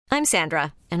I'm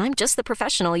Sandra, and I'm just the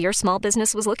professional your small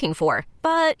business was looking for.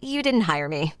 But you didn't hire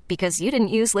me because you didn't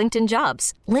use LinkedIn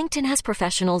Jobs. LinkedIn has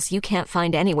professionals you can't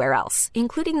find anywhere else,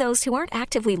 including those who aren't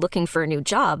actively looking for a new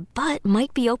job, but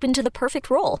might be open to the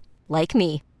perfect role, like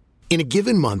me. In a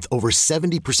given month, over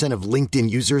 70% of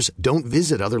LinkedIn users don't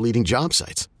visit other leading job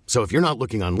sites. So if you're not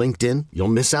looking on LinkedIn, you'll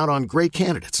miss out on great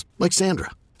candidates like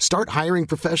Sandra. Start hiring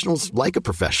professionals like a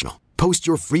professional. Post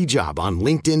your free job on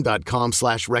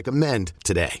linkedin.com/recommend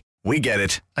today. We get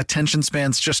it. Attention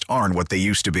spans just aren't what they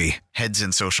used to be. Heads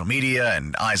in social media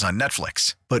and eyes on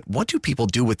Netflix. But what do people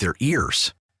do with their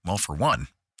ears? Well, for one,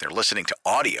 they're listening to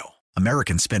audio.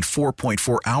 Americans spend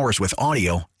 4.4 hours with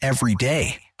audio every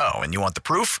day. Oh, and you want the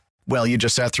proof? Well, you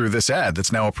just sat through this ad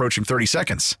that's now approaching 30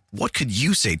 seconds. What could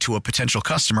you say to a potential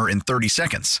customer in 30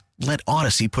 seconds? Let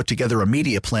Odyssey put together a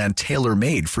media plan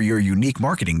tailor-made for your unique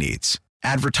marketing needs.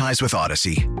 Advertise with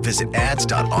Odyssey. Visit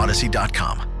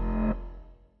ads.odyssey.com.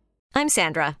 I'm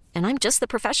Sandra, and I'm just the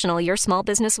professional your small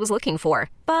business was looking for.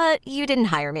 But you didn't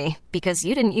hire me because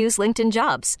you didn't use LinkedIn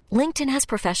Jobs. LinkedIn has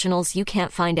professionals you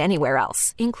can't find anywhere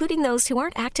else, including those who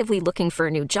aren't actively looking for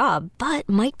a new job, but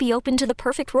might be open to the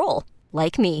perfect role,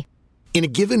 like me. In a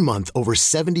given month, over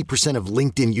 70% of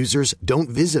LinkedIn users don't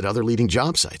visit other leading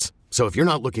job sites. So if you're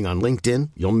not looking on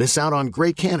LinkedIn, you'll miss out on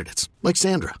great candidates like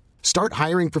Sandra. Start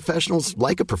hiring professionals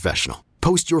like a professional.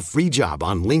 Post your free job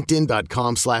on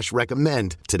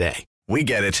linkedin.com/recommend today. We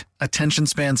get it. Attention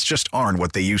spans just aren't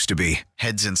what they used to be.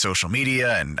 Heads in social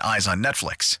media and eyes on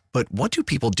Netflix. But what do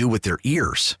people do with their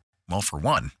ears? Well, for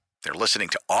one, they're listening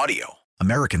to audio.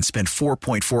 Americans spend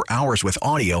 4.4 hours with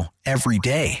audio every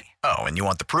day. Oh, and you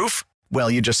want the proof?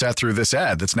 Well, you just sat through this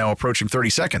ad that's now approaching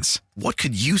 30 seconds. What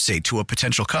could you say to a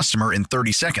potential customer in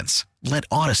 30 seconds? Let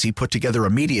Odyssey put together a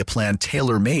media plan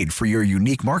tailor-made for your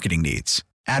unique marketing needs.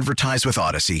 Advertise with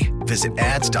Odyssey. Visit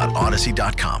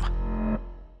ads.odyssey.com.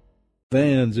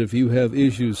 Vans, if you have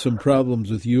issues, some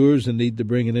problems with yours and need to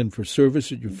bring it in for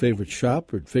service at your favorite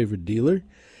shop or favorite dealer,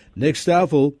 Nick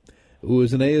Stoffel, who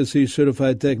is an ASE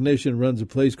certified technician, runs a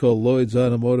place called Lloyd's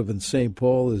Automotive in St.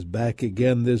 Paul, is back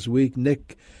again this week.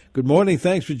 Nick, good morning.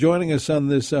 Thanks for joining us on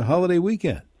this holiday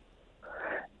weekend.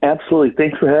 Absolutely.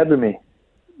 Thanks for having me.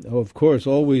 Oh, of course,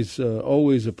 always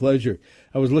a pleasure.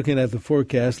 I was looking at the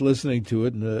forecast, listening to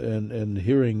it, and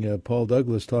hearing Paul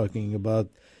Douglas talking about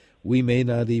we may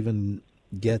not even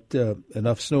get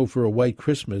enough snow for a white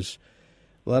Christmas.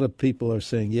 A lot of people are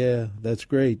saying, yeah, that's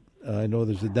great. I know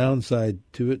there's a downside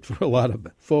to it for a lot of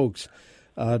folks.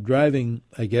 Driving,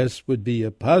 I guess, would be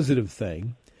a positive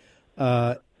thing.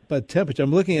 But temperature,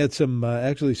 I'm looking at some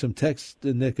text,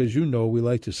 Nick. As you know, we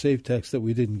like to save text that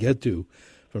we didn't get to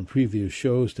from previous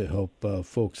shows to help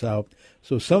folks out.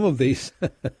 So some of these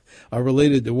are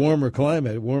related to warmer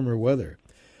climate, warmer weather.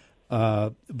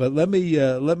 But let me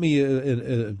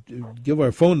give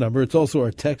our phone number. It's also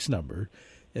our text number.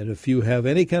 And if you have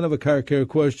any kind of a car care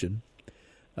question,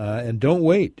 and don't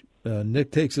wait.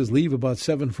 Nick takes his leave about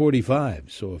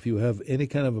 7:45. So if you have any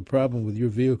kind of a problem with your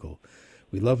vehicle,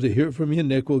 we'd love to hear from you.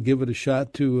 Nick will give it a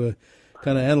shot to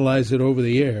kind of analyze it over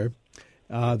the air.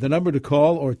 The number to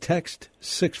call or text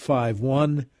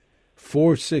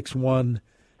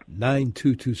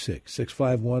 651-461-9226.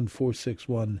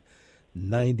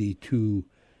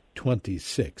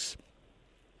 651-461-9226.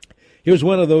 Here's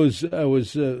one of those I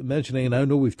was mentioning, and I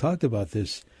know we've talked about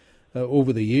this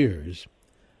over the years,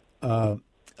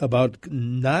 about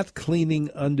not cleaning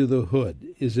under the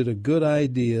hood. Is it a good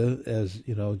idea, as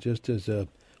you know, just as a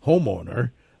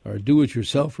homeowner or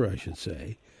do-it-yourselfer, I should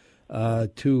say,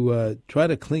 to try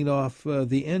to clean off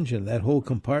the engine, that whole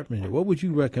compartment? What would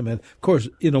you recommend? Of course,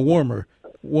 in a warmer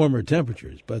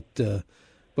temperatures, but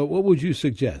what would you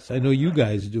suggest? I know you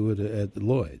guys do it at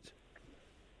Lloyd's.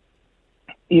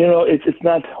 You know, it's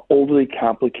not overly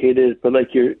complicated, but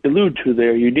like you allude to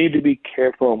there, you need to be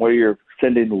careful on where you're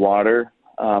sending water.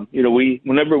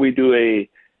 Whenever we do an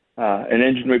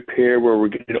engine repair where we're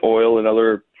getting oil and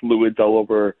other fluids all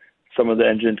over some of the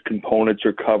engine components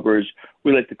or covers,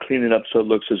 we like to clean it up so it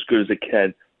looks as good as it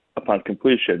can upon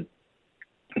completion.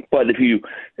 But if you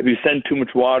send too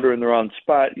much water in the wrong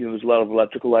spot, there's a lot of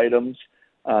electrical items,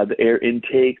 the air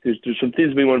intake. There's some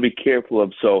things we want to be careful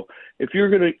of. So if you're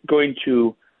going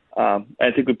to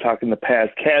I think we've talked in the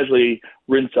past, casually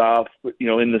rinse off,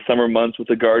 in the summer months with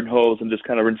a garden hose and just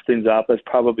kind of rinse things off, that's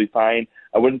probably fine.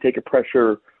 I wouldn't take a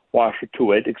pressure washer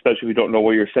to it, especially if you don't know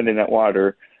where you're sending that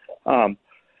water. And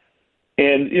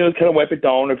kind of wipe it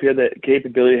down. If you have the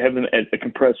capability of having a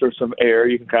compressor, some air,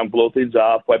 you can kind of blow things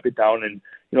off, wipe it down, and,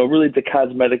 really it's a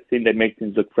cosmetic thing that makes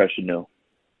things look fresh and new.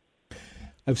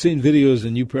 I've seen videos,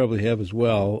 and you probably have as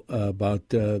well, about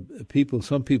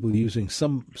some people using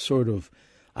some sort of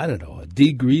I don't know, a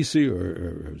degreaser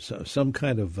or some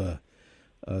kind of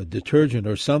detergent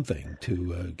or something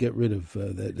to get rid of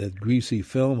that greasy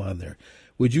film on there.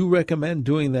 Would you recommend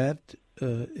doing that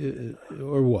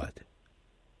or what?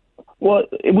 Well,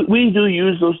 we do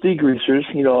use those degreasers.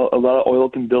 You know, a lot of oil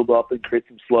can build up and create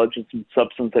some sludge and some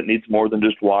substance that needs more than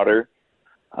just water.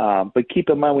 But keep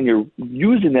in mind when you're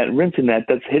using that and rinsing that,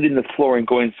 that's hitting the floor and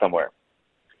going somewhere.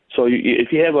 So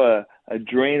if you have a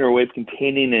drain or a way of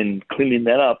containing and cleaning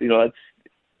that up, that's,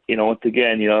 once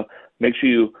again, make sure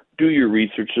you do your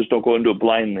research. Just don't go into it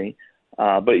blindly.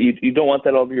 But you don't want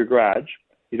that over your garage.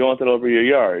 You don't want that over your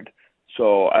yard.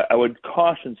 So I would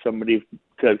caution somebody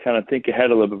to kind of think ahead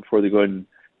a little bit before they go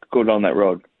down that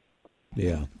road.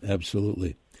 Yeah,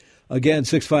 absolutely. Again,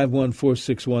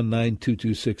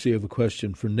 651-461-9226. You have a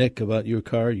question for Nick about your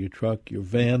car, your truck, your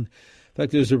van. In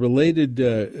fact, there's a related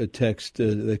text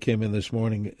that came in this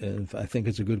morning, and I think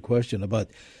it's a good question about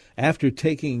after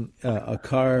taking a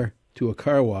car to a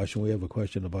car wash, and we have a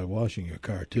question about washing your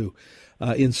car too,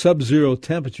 in sub-zero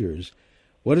temperatures,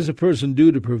 what does a person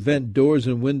do to prevent doors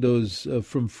and windows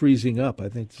from freezing up? I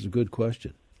think it's a good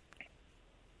question.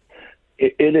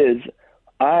 It is.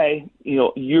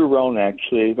 Year-round,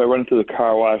 actually, if I run into the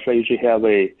car wash, I usually have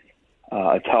a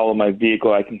towel in my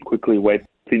vehicle. I can quickly wipe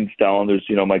things down. There's,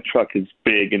 my truck is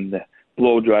big and the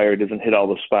blow dryer doesn't hit all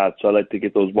the spots, so I like to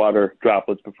get those water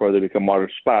droplets before they become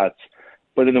water spots.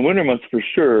 But in the winter months, for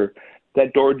sure,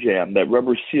 that door jamb, that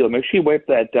rubber seal, make sure you wipe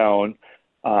that down.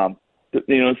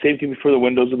 Same thing for the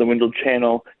windows of the window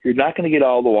channel. You're not going to get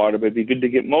all the water, but it'd be good to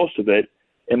get most of it.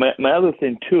 And my other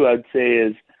thing, too, I'd say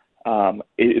is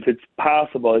if it's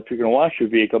possible, if you're going to wash your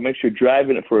vehicle, make sure you're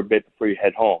driving it for a bit before you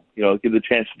head home. Give the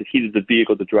chance for the heat of the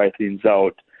vehicle to dry things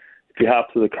out. If you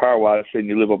hop to the car wash and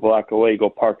you live a block away, go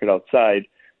park it outside,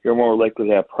 you're more likely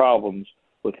to have problems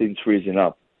with things freezing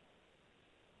up.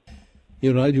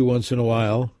 I do once in a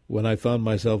while when I found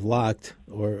myself locked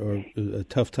or a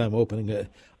tough time opening it.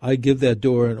 I give that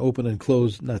door an open and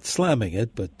close, not slamming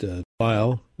it, but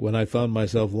while when I found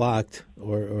myself locked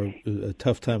or a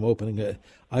tough time opening it,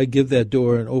 I give that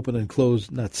door an open and close,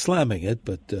 not slamming it,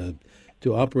 but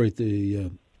to operate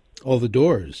all the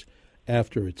doors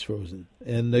after it's frozen.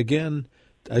 And again,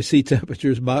 I see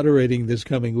temperatures moderating this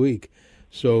coming week,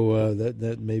 so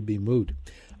that may be moot.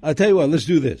 I'll tell you what, let's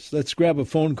do this. Let's grab a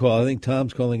phone call. I think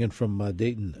Tom's calling in from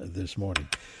Dayton this morning.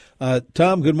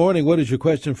 Tom, good morning. What is your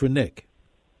question for Nick?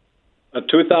 A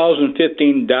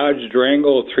 2015 Dodge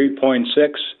Durango 3.6.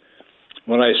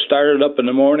 When I start it up in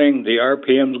the morning, the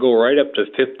RPMs go right up to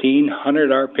 1,500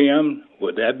 RPM.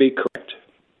 Would that be correct?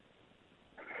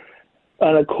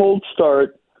 On a cold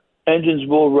start, engines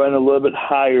will run a little bit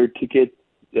higher to get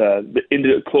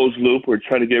into a closed loop. We're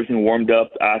trying to get everything warmed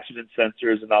up, oxygen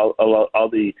sensors, and all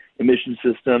the emission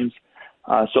systems.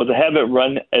 So to have it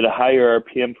run at a higher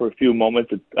RPM for a few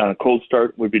moments on a cold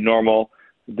start would be normal.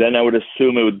 Then I would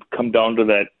assume it would come down to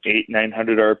that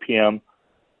 800-900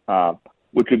 RPM,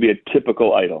 which would be a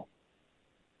typical idle.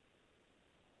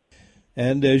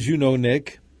 And as you know,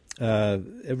 Nick,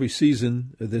 every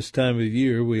season at this time of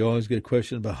year, we always get a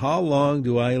question about how long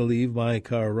do I leave my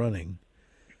car running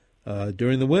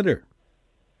during the winter?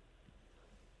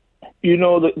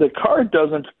 The car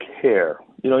doesn't care.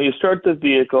 You start the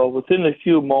vehicle. Within a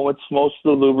few moments, most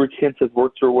of the lubricants have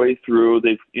worked their way through.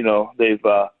 They've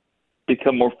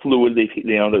become more fluid.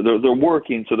 They're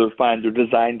working, so they're fine. They're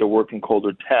designed to work in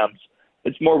colder temps.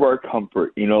 It's more of our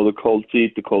comfort. The cold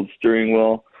seat, the cold steering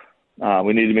wheel.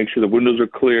 We need to make sure the windows are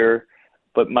clear.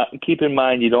 But keep in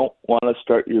mind, you don't want to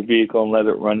start your vehicle and let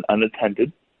it run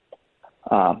unattended.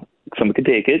 Someone can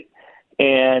take it.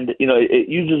 And, it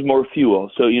uses more fuel.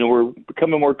 So, we're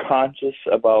becoming more conscious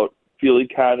about fuel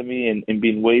economy and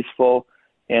being wasteful.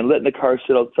 And letting the car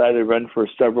sit outside and run for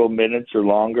several minutes or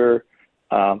longer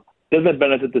doesn't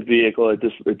benefit the vehicle. It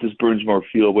just burns more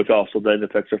fuel, which also then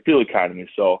affects our fuel economy.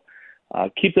 So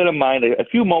keep that in mind. A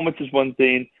few moments is one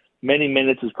thing. Many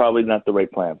minutes is probably not the right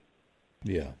plan.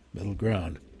 Yeah, middle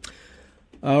ground.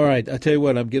 All right, I tell you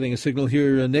what, I'm getting a signal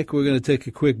here, Nick. We're going to take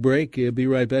a quick break. Be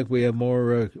right back. We have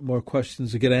more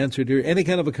questions to get answered here. Any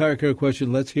kind of a car care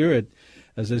question, let's hear it.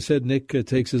 As I said, Nick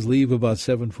takes his leave about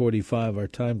 7:45. Our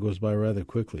time goes by rather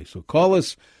quickly. So call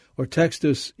us or text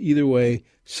us either way,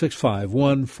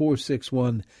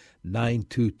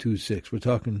 651-461-9226. We're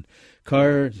talking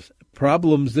car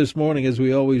problems this morning, as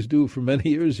we always do for many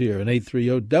years here in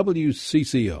 830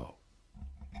 WCCO.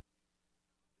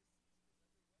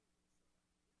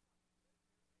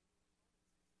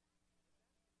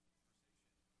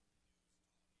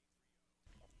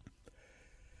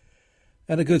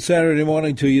 And a good Saturday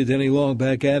morning to you. Denny Long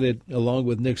back at it, along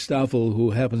with Nick Stoffel, who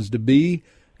happens to be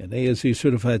an ASE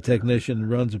certified technician,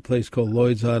 runs a place called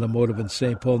Lloyd's Automotive in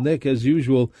St. Paul. Nick, as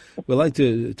usual, we like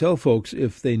to tell folks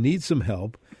if they need some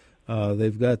help,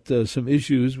 they've got some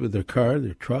issues with their car,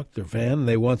 their truck, their van, and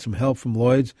they want some help from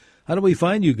Lloyd's. How do we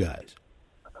find you guys?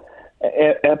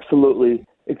 Absolutely.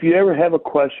 If you ever have a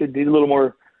question, need a little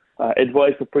more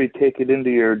advice before you take it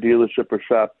into your dealership or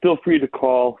shop, feel free to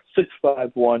call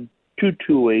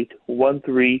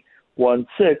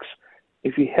 651-228-1316.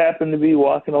 If you happen to be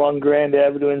walking along Grand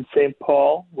Avenue in St.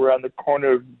 Paul, we're on the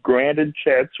corner of Grand and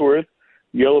Chatsworth,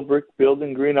 yellow brick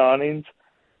building, green awnings.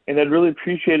 And I'd really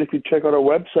appreciate it if you check out our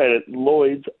website at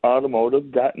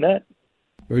lloydsautomotive.net.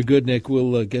 Very good, Nick.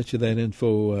 We'll get you that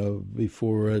info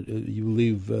before you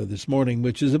leave this morning,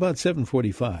 which is about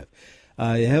 7:45.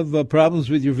 You have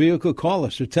problems with your vehicle, call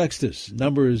us or text us.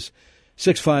 Number is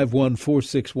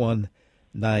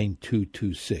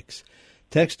 651-461-9226.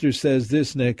 Texter says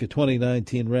this, Nick, a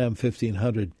 2019 Ram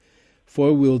 1500,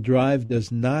 four-wheel drive does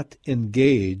not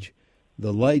engage.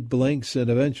 The light blinks and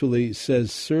eventually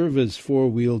says serve as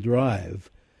four-wheel drive.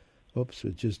 Oops,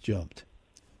 it just jumped.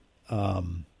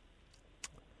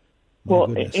 Well,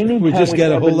 we just got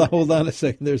to hold on a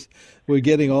second. We're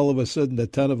getting all of a sudden a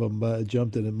ton of them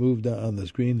jumped and moved on the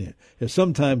screen there.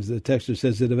 Sometimes the texter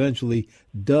says it eventually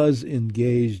does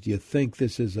engage. Do you think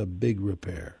this is a big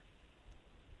repair?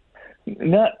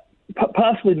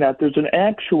 Possibly not. There's an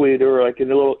actuator, like a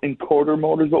little encoder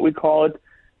motor is what we call it,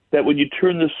 that when you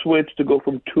turn the switch to go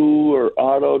from 2 or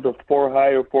auto to 4 high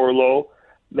or 4 low,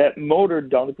 that motor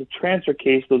down at the transfer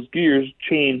case, those gears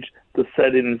change the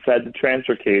setting inside the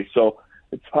transfer case. So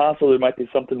it's possible there might be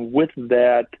something with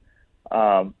that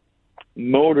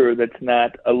motor that's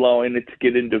not allowing it to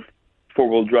get into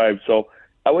four-wheel drive. So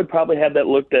I would probably have that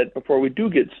looked at before we do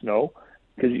get snow,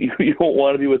 because you don't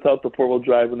want to be without the four-wheel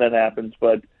drive when that happens.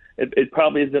 But it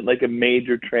probably isn't like a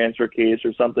major transfer case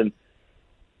or something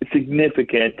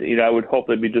significant. I would hope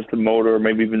that'd be just a motor or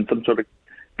maybe even some sort of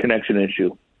connection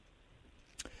issue.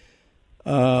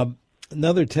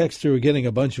 Another texter, we're getting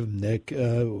a bunch of them, Nick.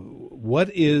 What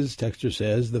is, texter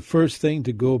says, the first thing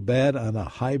to go bad on a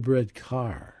hybrid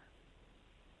car?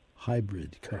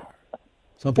 Hybrid car.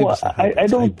 Some people say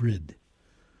hybrid.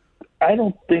 I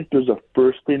don't think there's a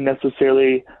first thing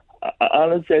necessarily.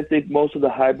 Honestly, I think most of the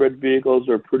hybrid vehicles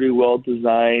are pretty well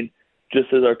designed,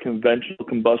 just as our conventional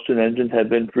combustion engines have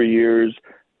been for years.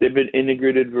 They've been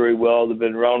integrated very well. They've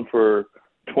been around for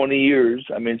 20 years.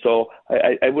 So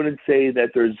I wouldn't say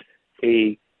that there's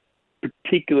a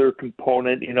particular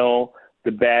component,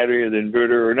 the battery or the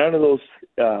inverter or none of those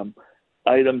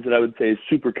items that I would say is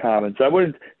super common. So I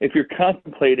wouldn't, if you're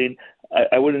contemplating,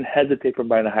 I wouldn't hesitate from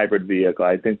buying a hybrid vehicle.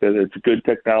 I think that it's a good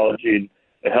technology and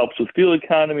it helps with fuel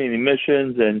economy and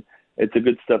emissions, and it's a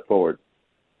good step forward.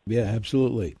 Yeah,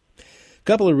 absolutely. A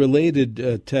couple of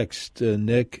related texts,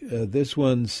 Nick. This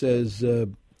one says,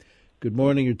 good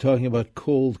morning. You're talking about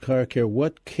cold car care.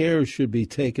 What care should be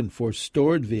taken for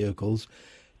stored vehicles?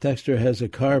 Texter has a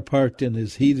car parked in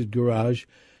his heated garage,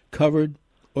 covered.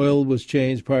 Oil was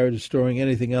changed prior to storing.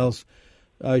 Anything else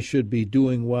I should be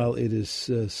doing while it is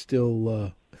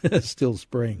still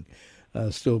spring,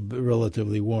 still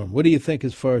relatively warm? What do you think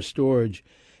as far as storage?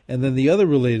 And then the other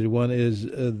related one is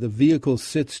the vehicle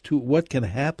what can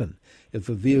happen if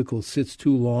a vehicle sits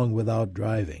too long without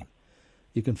driving?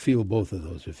 You can feel both of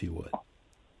those if you would.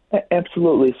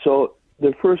 Absolutely. So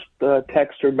the first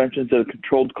texter mentions a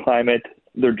controlled climate.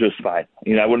 They're just fine.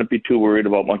 I wouldn't be too worried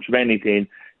about much of anything.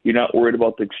 You're not worried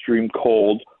about the extreme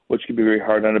cold, which can be very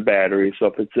hard on a battery. So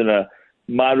if it's in a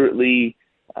moderately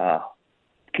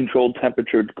controlled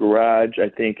temperature garage, I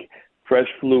think fresh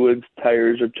fluids,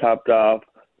 tires are topped off,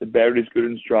 the battery's good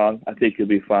and strong, I think you'll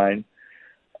be fine.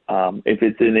 If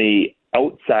it's in a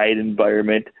outside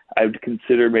environment, I would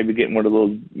consider maybe getting one of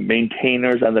those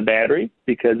maintainers on the battery,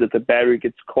 because if the battery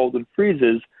gets cold and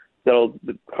freezes, that'll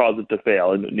cause it to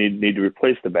fail and need to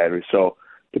replace the battery. So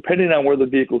depending on where the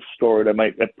vehicle's stored, I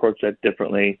might approach that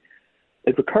differently.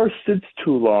 If a car sits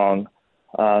too long,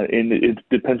 and it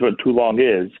depends what too long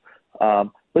is,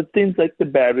 but things like the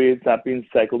battery is not being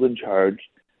cycled and charged,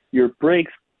 your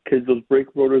brakes, because those brake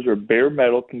rotors are bare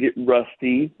metal, can get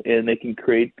rusty, and they can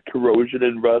create corrosion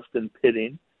and rust and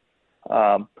pitting.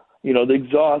 The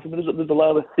exhaust, there's a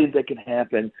lot of things that can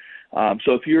happen.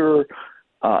 So if you're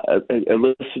a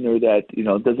listener that,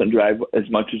 doesn't drive as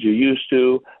much as you used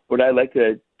to, what I like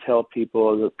to tell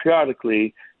people is that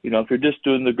periodically, if you're just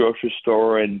doing the grocery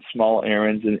store and small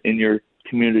errands in your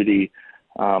community,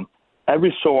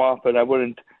 every so often I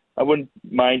wouldn't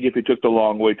mind if you took the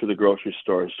long way to the grocery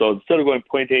store. So instead of going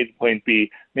point A to point B,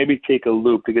 maybe take a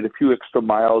loop to get a few extra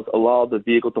miles, allow the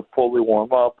vehicle to fully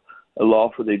warm up,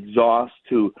 allow for the exhaust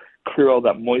to clear all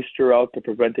that moisture out to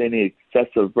prevent any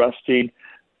excessive rusting.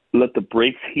 Let the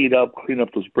brakes heat up, clean up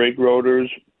those brake rotors,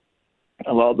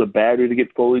 allow the battery to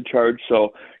get fully charged.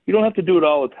 So you don't have to do it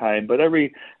all the time, but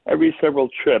every several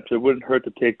trips, it wouldn't hurt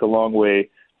to take the long way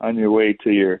on your way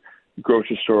to your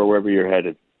grocery store or wherever you're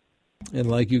headed. And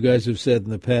like you guys have said in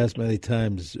the past many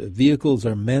times, vehicles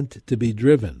are meant to be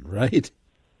driven, right?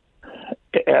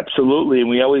 Absolutely, and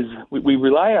we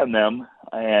rely on them,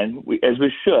 and as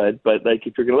we should. But like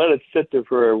if you're going to let it sit there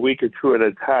for a week or two at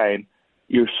a time,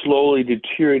 you're slowly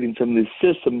deteriorating some of these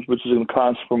systems, which is going to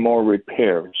cause for more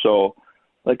repair. So,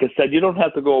 like I said, you don't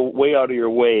have to go way out of your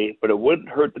way, but it wouldn't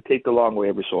hurt to take the long way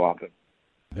every so often.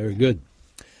 Very good.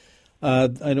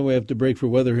 I know we have to break for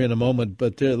weather here in a moment,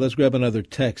 but let's grab another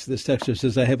text. This texter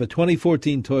says, I have a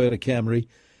 2014 Toyota Camry,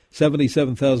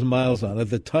 77,000 miles on it.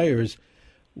 The tires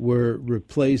were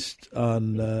replaced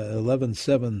on November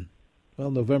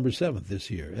 7th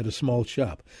this year at a small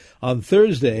shop. On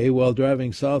Thursday, while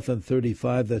driving south on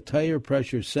 35, the tire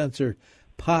pressure sensor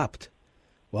popped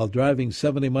while driving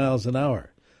 70 miles an hour.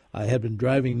 I had been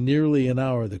driving nearly an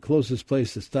hour. The closest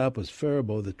place to stop was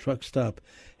Faribault. The truck stop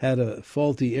had a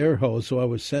faulty air hose, so I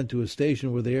was sent to a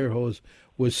station where the air hose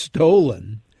was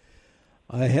stolen.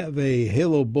 I have a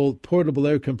Halo Bolt portable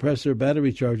air compressor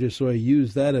battery charger, so I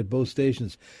used that at both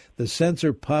stations. The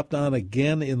sensor popped on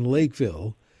again in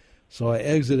Lakeville, so I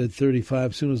exited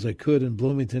 35 as soon as I could in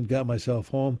Bloomington, got myself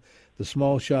home. The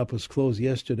small shop was closed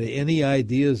yesterday. Any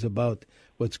ideas about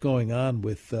what's going on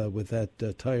with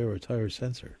that tire or tire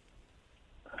sensor?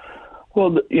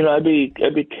 Well, I'd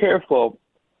be careful.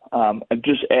 I'm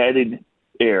just adding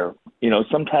air.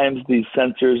 Sometimes these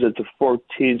sensors, it's a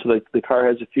 14, so like the car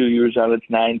has a few years on it,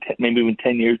 9, 10, maybe even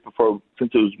 10 years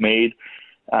since it was made.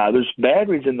 There's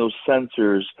batteries in those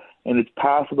sensors, and it's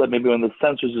possible that maybe one of the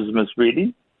sensors is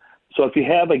misreading. So if you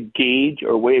have a gauge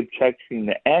or way of checking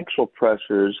the actual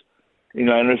pressures, I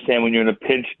understand when you're in a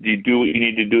pinch, you do what you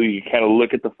need to do. You kind of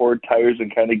look at the four tires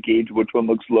and kind of gauge which one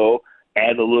looks low,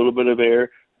 add a little bit of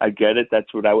air. I get it.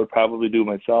 That's what I would probably do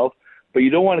myself. But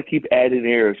you don't want to keep adding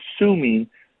air, assuming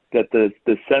that the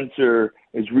sensor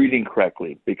is reading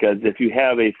correctly. Because if you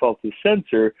have a faulty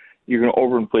sensor, you're going to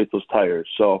overinflate those tires.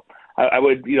 So I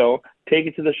would, take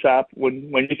it to the shop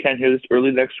when you can here this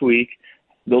early next week.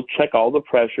 They'll check all the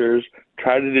pressures,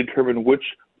 try to determine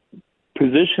which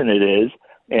position it is,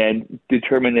 and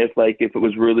determine if it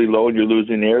was really low and you're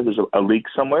losing air, there's a leak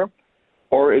somewhere,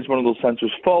 or is one of those sensors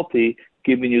faulty,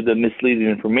 giving you the misleading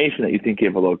information that you think you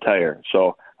have a low tire.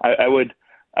 So I would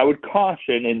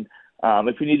caution, and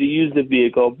if you need to use the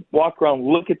vehicle, walk around,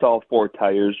 look at all four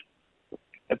tires.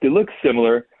 If they look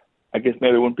similar, I guess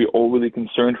maybe I wouldn't be overly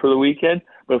concerned for the weekend.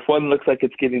 But if one looks like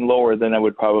it's getting lower, then I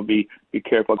would probably be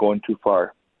careful going too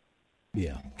far.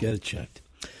 Yeah, get it checked.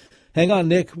 Hang on,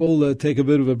 Nick. We'll take a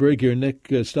bit of a break here. Nick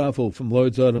Stoffel from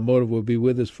Lloyd's Automotive will be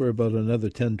with us for about another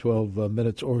 10, 12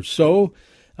 minutes or so.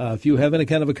 If you have any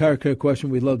kind of a car care question,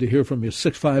 we'd love to hear from you.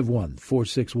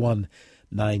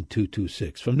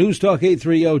 651-461-9226. From News Talk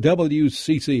 830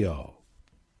 WCCO.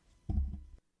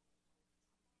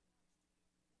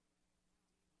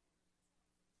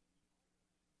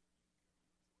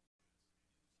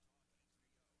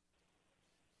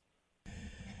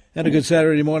 And a good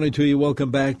Saturday morning to you.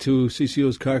 Welcome back to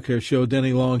CCO's Car Care Show.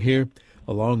 Denny Long here,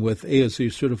 along with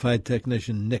ASE certified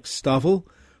technician Nick Stoffel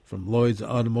from Lloyd's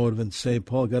Automotive in St.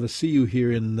 Paul. Got to see you here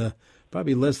in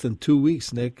probably less than 2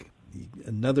 weeks, Nick.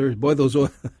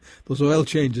 Those oil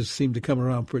changes seem to come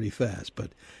around pretty fast,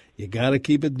 but you got to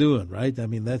keep it doing, right? I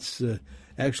mean, that's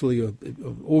actually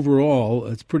overall,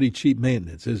 it's pretty cheap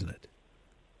maintenance, isn't it?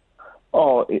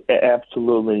 Oh,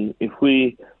 absolutely. If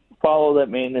we follow that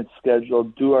maintenance schedule,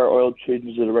 do our oil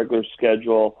changes at a regular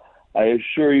schedule, I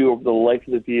assure you over the life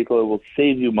of the vehicle it will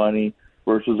save you money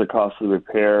versus the cost of the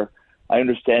repair. I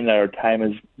understand that our time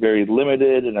is very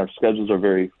limited and our schedules are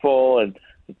very full, and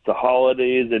it's the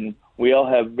holidays, and we all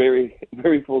have very,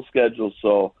 very full schedules.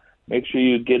 So make sure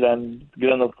you get on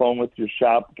the phone with your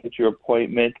shop, get your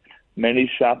appointment. Many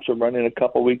shops are running a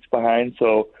couple weeks behind,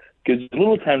 so it gives you a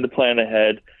little time to plan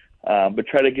ahead. But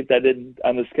try to get that in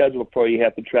on the schedule before you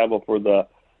have to travel for the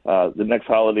next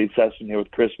holiday session here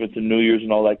with Christmas and New Year's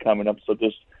and all that coming up. So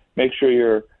just make sure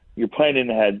you're planning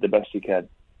ahead the best you can.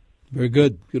 Very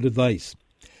good. Good advice.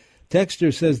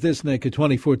 Texter says this, Nick, a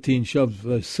 2014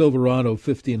 Silverado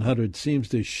 1500 seems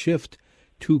to shift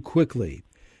too quickly.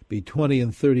 Be 20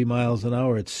 and 30 miles an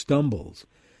hour. It stumbles.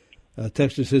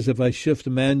 Texter says if I shift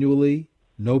manually,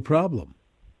 no problem.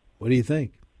 What do you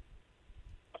think?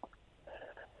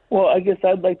 Well, I guess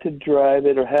I'd like to drive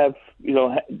it or have,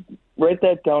 write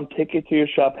that down, take it to your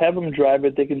shop, have them drive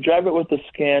it. They can drive it with the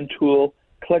scan tool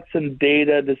collect some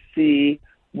data to see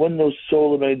when those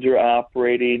solenoids are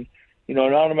operating. An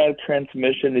automatic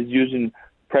transmission is using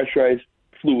pressurized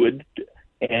fluid,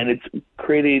 and it's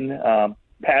creating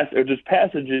passages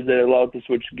that allow it to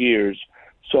switch gears.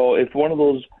 So if one of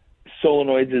those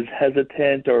solenoids is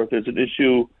hesitant, or if there's an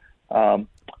issue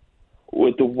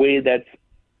with the way that's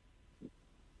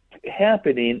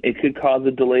happening, it could cause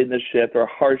a delay in the shift or a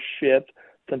harsh shift.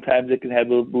 Sometimes it can have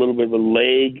a little bit of a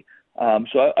lag.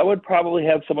 So I would probably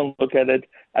have someone look at it.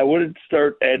 I wouldn't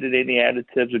start adding any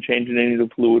additives or changing any of the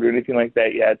fluid or anything like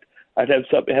that yet. I'd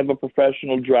have a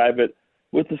professional drive it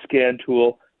with the scan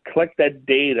tool, collect that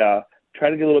data, try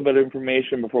to get a little bit of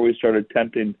information before we start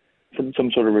attempting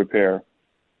some sort of repair.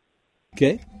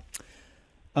 Okay.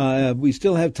 We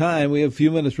still have time. We have a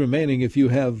few minutes remaining. If you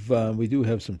have, we do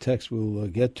have some text we'll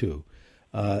get to.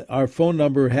 Our phone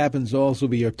number happens to also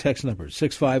be our text number,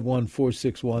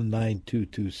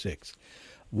 651-461-9226.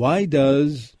 Why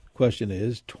does, question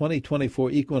is,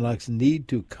 2024 Equinox need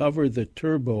to cover the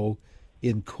turbo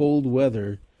in cold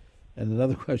weather? And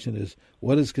another question is,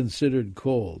 what is considered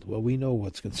cold? Well, we know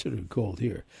what's considered cold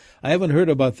here. I haven't heard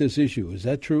about this issue. Is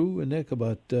that true, Nick,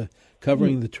 about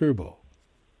covering the turbo?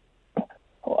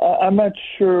 I'm not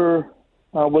sure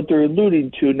what they're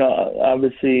alluding to. Now,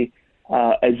 obviously,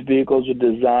 as vehicles are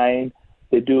designed,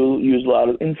 they do use a lot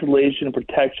of insulation and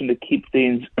protection to keep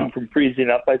things from freezing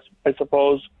up, I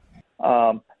suppose.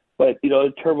 But,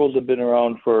 turbos have been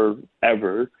around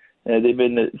forever, and they've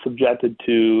been subjected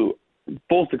to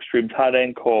both extremes, hot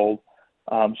and cold.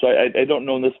 So I don't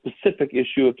know in this specific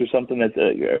issue if there's something that's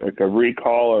like a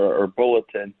recall or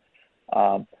bulletin.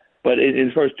 But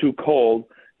as far as too cold,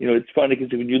 it's funny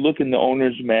because when you look in the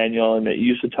owner's manual, and it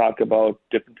used to talk about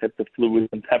different types of fluids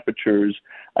and temperatures,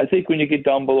 I think when you get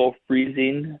down below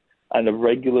freezing on a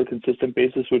regular, consistent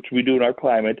basis, which we do in our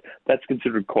climate, that's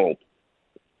considered cold.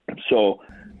 So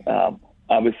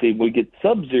obviously, when we get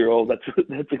sub-zero, that's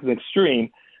an extreme.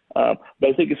 But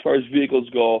I think as far as vehicles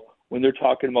go, when they're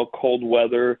talking about cold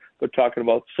weather, they're talking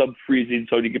about sub-freezing,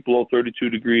 so you get below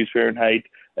 32 degrees Fahrenheit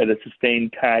at a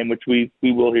sustained time, which we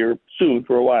will hear soon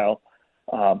for a while.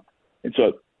 And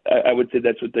so I would say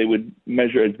that's what they would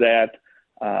measure as that.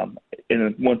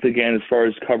 And once again, as far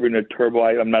as covering a turbo,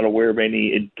 I'm not aware of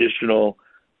any additional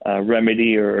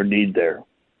remedy or need there.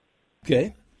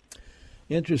 Okay.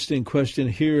 Interesting question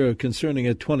here concerning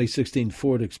a 2016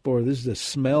 Ford Explorer. This is a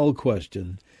smell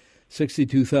question.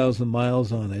 62,000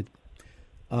 miles on it.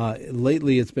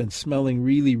 Lately, it's been smelling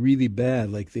really, really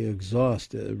bad, like the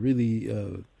exhaust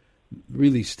really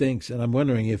stinks. And I'm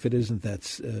wondering if it isn't that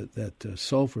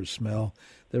sulfur smell.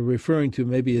 They're referring to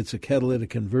maybe it's a catalytic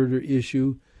converter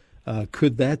issue.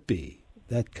 Could that be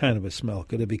that kind of a smell?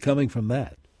 Could it be coming from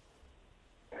that?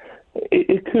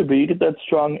 It could be. You get that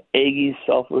strong, eggy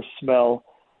sulfur smell.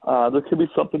 There could be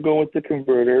something going with the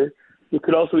converter. There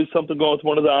could also be something going with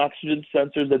one of the oxygen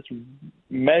sensors that's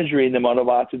measuring the amount of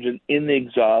oxygen in the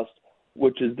exhaust,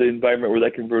 which is the environment where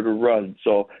that converter runs.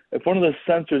 So if one of the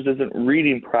sensors isn't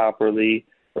reading properly,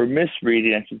 or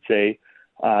misreading, I should say,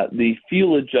 the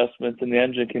fuel adjustments in the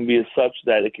engine can be as such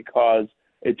that it could cause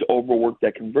it to overwork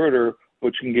that converter,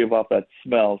 which can give off that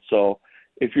smell. So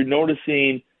if you're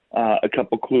noticing a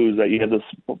couple clues that you have this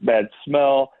bad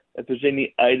smell, if there's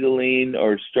any idling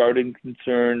or starting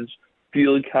concerns,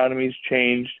 fuel economy's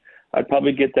changed, I'd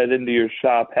probably get that into your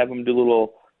shop, have them do a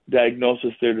little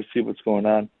diagnosis there to see what's going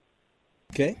on.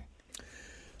 Okay.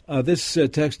 This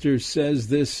texter says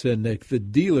this, Nick, the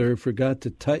dealer forgot to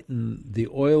tighten the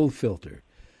oil filter.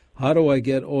 How do I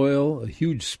get oil? A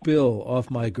huge spill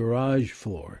off my garage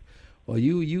floor. Well,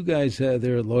 you guys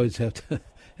there at Lloyd's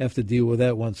have to deal with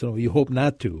that once in a while. You hope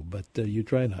not to, but you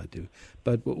try not to.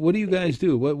 But what do you guys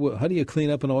do? How do you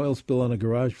clean up an oil spill on a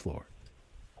garage floor?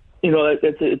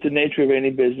 It's the nature of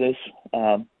any business.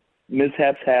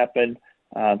 Mishaps happen.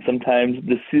 Sometimes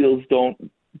the seals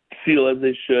don't seal as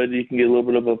they should. You can get a little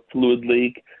bit of a fluid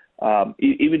leak.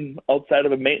 Even outside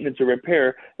of a maintenance or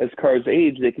repair, as cars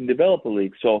age, they can develop a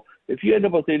leak. So if you end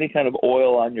up with any kind of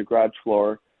oil on your garage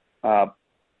floor,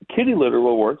 kitty litter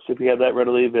will work. So if you have that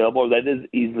readily available, or that is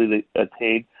easily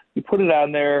attained, you put it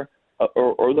on there,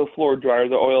 or the floor dryer,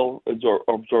 the oil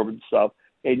absorbent stuff,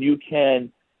 and you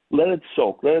can let it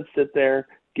soak, let it sit there,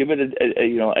 give it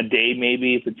a day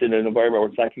maybe if it's in an environment where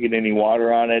it's not going to get any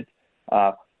water on it.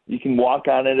 You can walk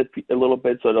on it a little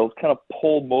bit, so it'll kind of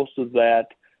pull most of that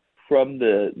from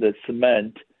the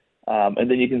cement,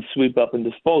 and then you can sweep up and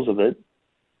dispose of it.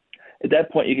 At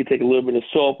that point, you can take a little bit of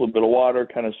soap, a little bit of water,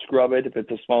 kind of scrub it if it's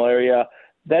a small area.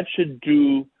 That should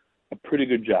do a pretty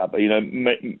good job.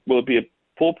 Will it be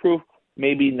foolproof?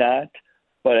 Maybe not,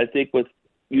 but I think with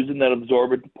using that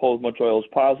absorbent to pull as much oil as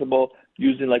possible,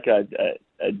 using like a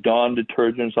Dawn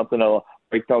detergent or something that'll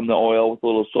break down the oil with a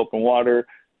little soap and water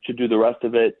to do the rest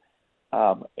of it.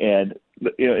 And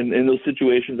in those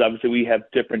situations, obviously we have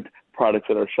different products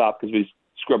at our shop because we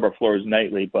scrub our floors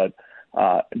nightly. But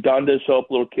Dawn dish soap,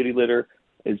 little kitty litter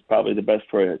is probably the best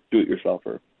for a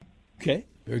do-it-yourselfer. Okay,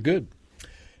 very good.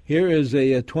 Here is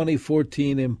a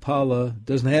 2014 Impala.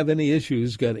 Doesn't have any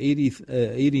issues. Got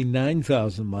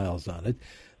 89,000 miles on it.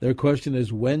 Their question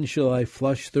is, when shall I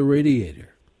flush the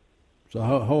radiator? So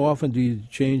how often do you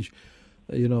change,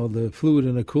 the fluid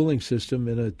in a cooling system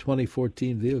in a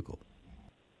 2014 vehicle?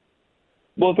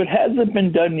 Well, if it hasn't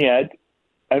been done yet,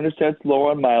 I understand it's low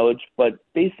on mileage, but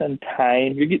based on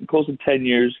time, you're getting close to 10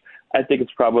 years, I think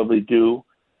it's probably due.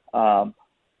 For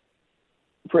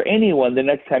anyone, the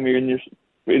next time you're in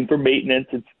for maintenance,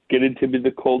 it's getting to be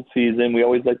the cold season. We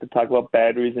always like to talk about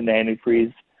batteries and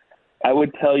antifreeze. I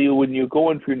would tell you when you go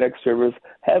in for your next service,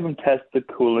 have them test the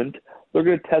coolant. They're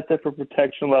going to test it for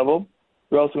protection level.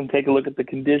 They're also going to take a look at the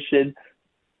condition,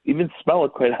 even smell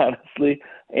it, quite honestly.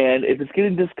 And if it's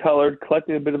getting discolored,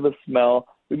 collecting a bit of a smell,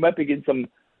 we might be getting some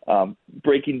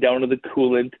breaking down of the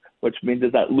coolant, which means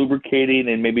it's not lubricating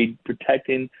and maybe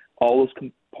protecting all those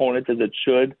components as it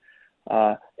should.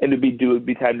 And it'd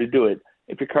be time to do it.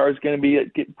 If your car is going to be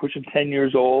pushing 10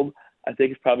 years old, I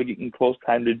think it's probably getting close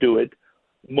time to do it.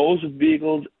 Most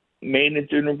vehicles,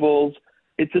 maintenance intervals,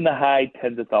 it's in the high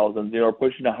tens of thousands,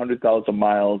 pushing 100,000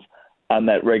 miles on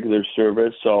that regular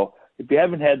service. So if you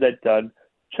haven't had that done,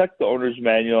 check the owner's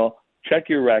manual, check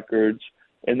your records,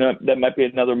 and that might be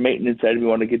another maintenance item you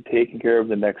want to get taken care of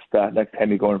the next time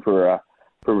you go in for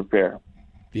repair.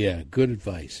 Yeah, good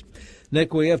advice.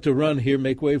 Nick, we have to run here.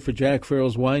 Make way for Jack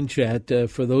Farrell's Wine Chat.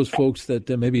 For those folks that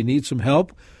maybe need some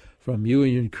help from you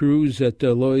and your crews at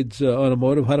Lloyd's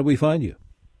Automotive, how do we find you?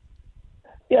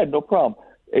 Yeah, no problem.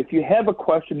 If you have a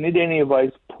question, need any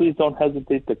advice, please don't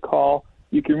hesitate to call.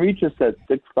 You can reach us at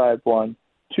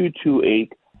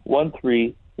 651-228-1316.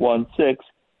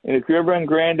 And if you're ever on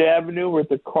Grand Avenue, we're at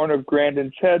the corner of Grand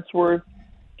and Chatsworth,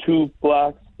 2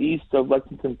 blocks east of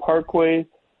Lexington Parkway.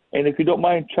 And if you don't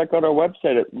mind, check out our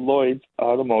website at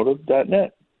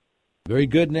lloydsautomotive.net. Very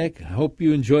good, Nick. I hope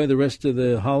you enjoy the rest of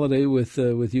the holiday with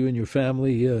you and your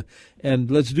family.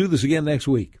 And let's do this again next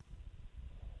week.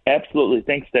 Absolutely.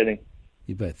 Thanks, Denny.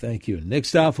 You bet. Thank you. Nick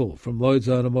Stoffel from Lloyd's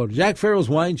Automotive. Jack Farrell's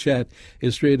Wine Chat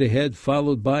is straight ahead,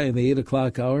 followed by in the 8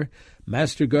 o'clock hour,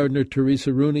 Master Gardener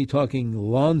Teresa Rooney talking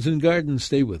lawns and gardens.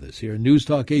 Stay with us here. News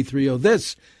Talk 830.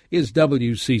 This is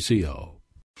WCCO.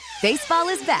 Baseball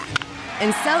is back,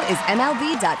 and so is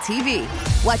MLB.tv.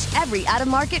 Watch every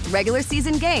out-of-market regular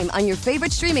season game on your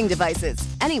favorite streaming devices,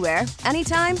 anywhere,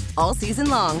 anytime, all season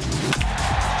long.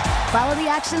 Follow the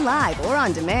action live or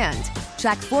on demand.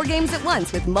 Track 4 games at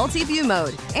once with multi-view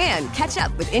mode and catch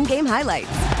up with in-game highlights.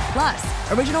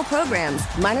 Plus, original programs,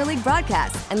 minor league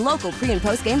broadcasts, and local pre- and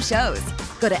post-game shows.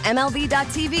 Go to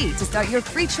MLB.tv to start your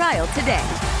free trial today.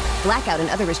 Blackout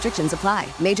and other restrictions apply.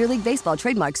 Major League Baseball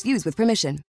trademarks used with permission.